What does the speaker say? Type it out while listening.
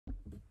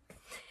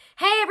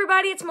Hey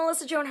everybody, it's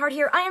Melissa Joan Hart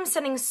here. I am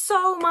sending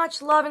so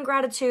much love and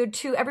gratitude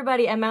to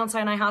everybody at Mount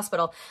Sinai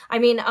Hospital. I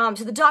mean,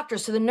 to the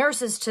doctors, to the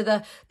nurses, to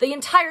the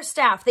entire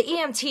staff, the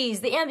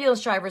EMTs, the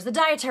ambulance drivers, the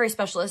dietary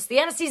specialists, the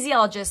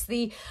anesthesiologists,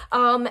 the,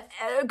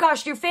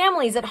 gosh, your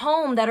families at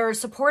home that are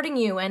supporting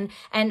you and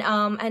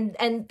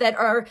that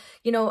are,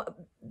 you know,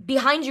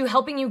 behind you,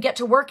 helping you get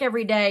to work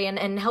every day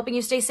and helping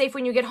you stay safe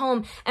when you get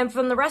home. And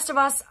from the rest of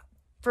us,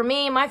 for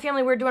me and my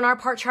family, we're doing our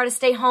part, try to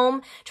stay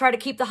home, try to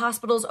keep the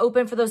hospitals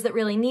open for those that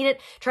really need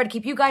it, try to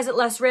keep you guys at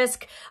less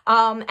risk.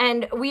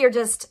 And we are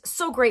just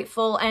so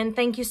grateful and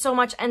thank you so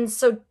much. And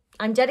so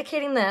I'm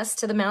dedicating this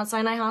to the Mount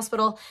Sinai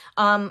Hospital,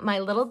 my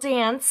little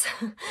dance.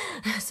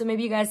 So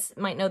maybe you guys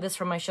might know this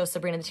from my show,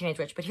 Sabrina the Teenage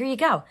Witch, but here you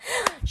go.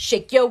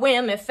 Shake your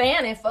whammy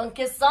fanny,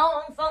 funky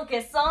song,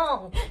 funky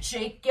song.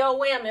 Shake your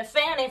whammy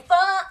fanny,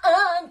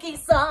 funky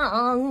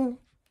song.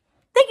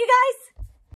 Thank you guys.